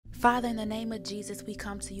Father, in the name of Jesus, we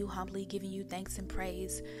come to you humbly, giving you thanks and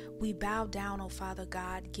praise. We bow down, O Father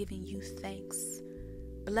God, giving you thanks,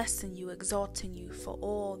 blessing you, exalting you for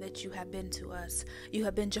all that you have been to us. You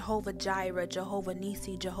have been Jehovah Jireh, Jehovah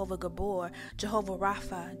Nisi, Jehovah Gabor, Jehovah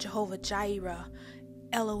Rapha, Jehovah Jireh,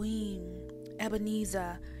 Elohim,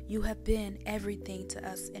 Ebenezer. You have been everything to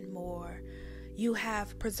us and more. You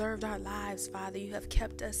have preserved our lives, Father. You have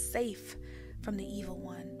kept us safe from the evil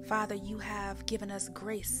one. Father, you have given us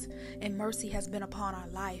grace, and mercy has been upon our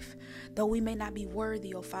life. Though we may not be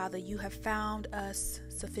worthy, O Father, you have found us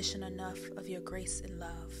sufficient enough of your grace and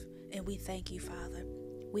love. And we thank you, Father.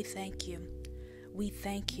 We thank you. We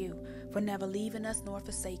thank you for never leaving us nor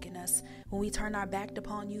forsaking us. When we turned our back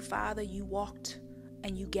upon you, Father, you walked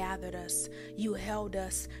and you gathered us. You held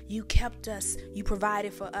us. You kept us. You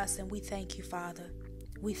provided for us. And we thank you, Father.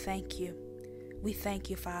 We thank you. We thank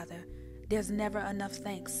you, Father. There's never enough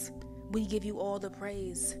thanks. We give you all the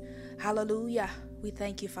praise. Hallelujah. We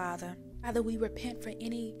thank you, Father. Father, we repent for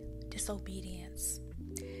any disobedience,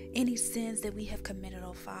 any sins that we have committed,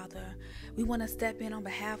 oh Father. We want to step in on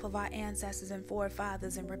behalf of our ancestors and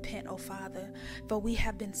forefathers and repent, oh Father, for we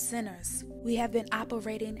have been sinners. We have been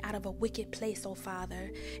operating out of a wicked place, oh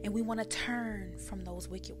Father, and we want to turn from those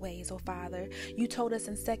wicked ways, oh Father. You told us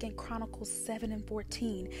in 2 Chronicles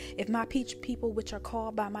 7:14, if my people which are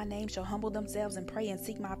called by my name shall humble themselves and pray and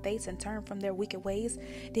seek my face and turn from their wicked ways,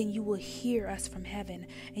 then you will hear us from heaven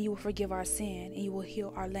and you will forgive our sin and you will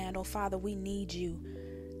heal our land. Oh Father, we need you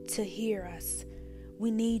to hear us. We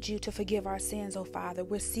need you to forgive our sins, oh Father.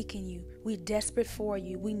 We're seeking you. We're desperate for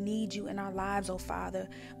you. We need you in our lives, oh Father.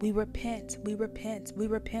 We repent,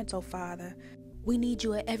 oh Father. We need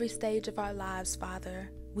you at every stage of our lives,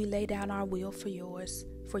 Father. We lay down our will for yours,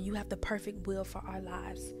 for you have the perfect will for our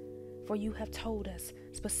lives. For you have told us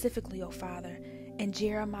specifically, oh Father, in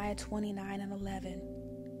Jeremiah 29:11,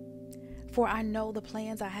 for I know the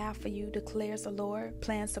plans I have for you, declares the Lord,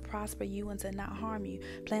 plans to prosper you and to not harm you,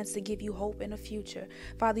 plans to give you hope in the future.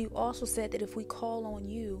 Father, you also said that if we call on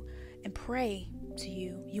you and pray to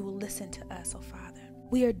you, you will listen to us, oh Father.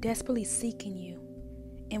 We are desperately seeking you,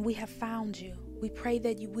 and we have found you. We pray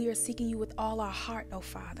that we are seeking you with all our heart, oh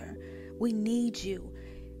Father. We need you.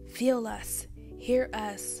 Feel us, hear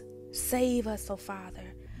us, save us, oh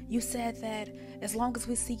Father. You said that as long as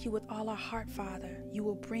we seek you with all our heart, Father, you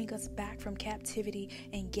will bring us back from captivity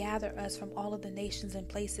and gather us from all of the nations and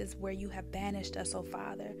places where you have banished us, oh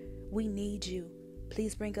Father. We need you.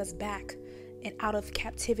 Please bring us back and out of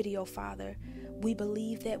captivity, oh Father. We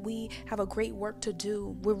believe that we have a great work to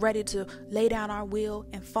do. We're ready to lay down our will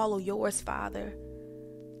and follow yours, Father.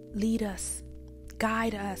 Lead us,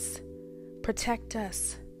 guide us, protect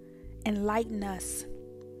us, enlighten us.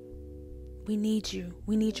 We need you.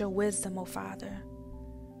 We need your wisdom, oh Father.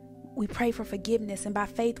 We pray for forgiveness, and by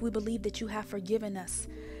faith we believe that you have forgiven us.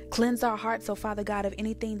 Cleanse our hearts, oh Father God, of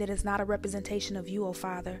anything that is not a representation of you, oh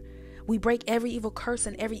Father. We break every evil curse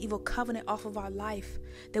and every evil covenant off of our life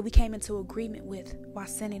that we came into agreement with while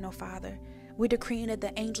sinning, oh Father. We're decreeing that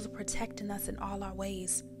the angels are protecting us in all our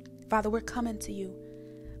ways. Father, we're coming to you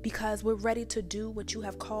because we're ready to do what you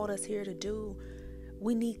have called us here to do.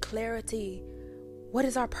 We need clarity. What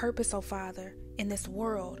is our purpose, oh Father, in this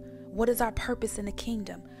world? What is our purpose in the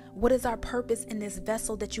kingdom? What is our purpose in this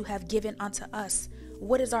vessel that you have given unto us?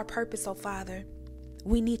 What is our purpose, oh Father?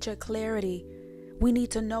 We need your clarity. We need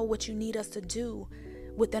to know what you need us to do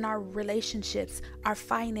within our relationships, our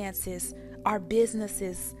finances, our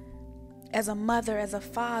businesses, as a mother, as a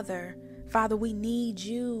father. Father, we need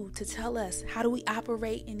you to tell us, how do we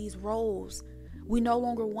operate in these roles? We no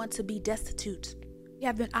longer want to be destitute. We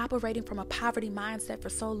have been operating from a poverty mindset for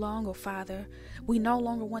so long, oh Father. We no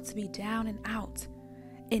longer want to be down and out,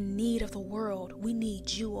 in need of the world. We need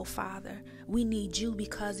you, oh Father. We need you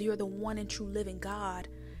because you're the one and true living God,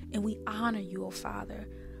 and we honor you, oh Father.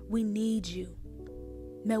 We need you.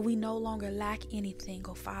 May we no longer lack anything,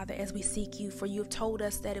 oh Father, as we seek you, for you have told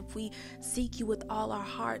us that if we seek you with all our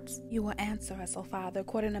hearts, you will answer us, oh Father.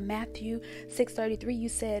 According to Matthew 6:33, you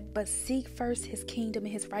said, but seek first his kingdom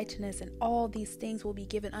and his righteousness, and all these things will be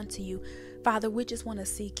given unto you. Father, we just want to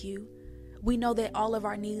seek you. We know that all of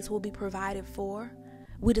our needs will be provided for.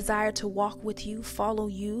 We desire to walk with you, follow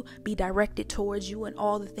you, be directed towards you in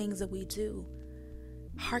all the things that we do.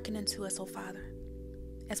 Hearken unto us, oh Father,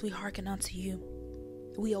 as we hearken unto you.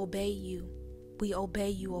 We obey you. We obey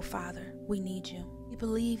you, oh Father. We need you. We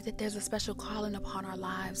believe that there's a special calling upon our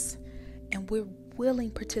lives, and we're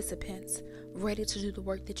willing participants, ready to do the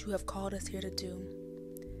work that you have called us here to do.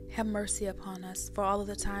 Have mercy upon us for all of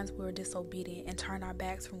the times we were disobedient and turned our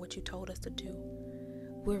backs from what you told us to do.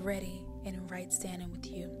 We're ready and in right standing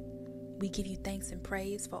with you. We give you thanks and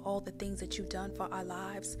praise for all the things that you've done for our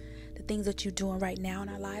lives, the things that you're doing right now in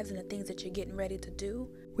our lives, and the things that you're getting ready to do.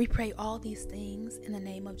 We pray all these things in the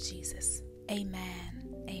name of Jesus. Amen.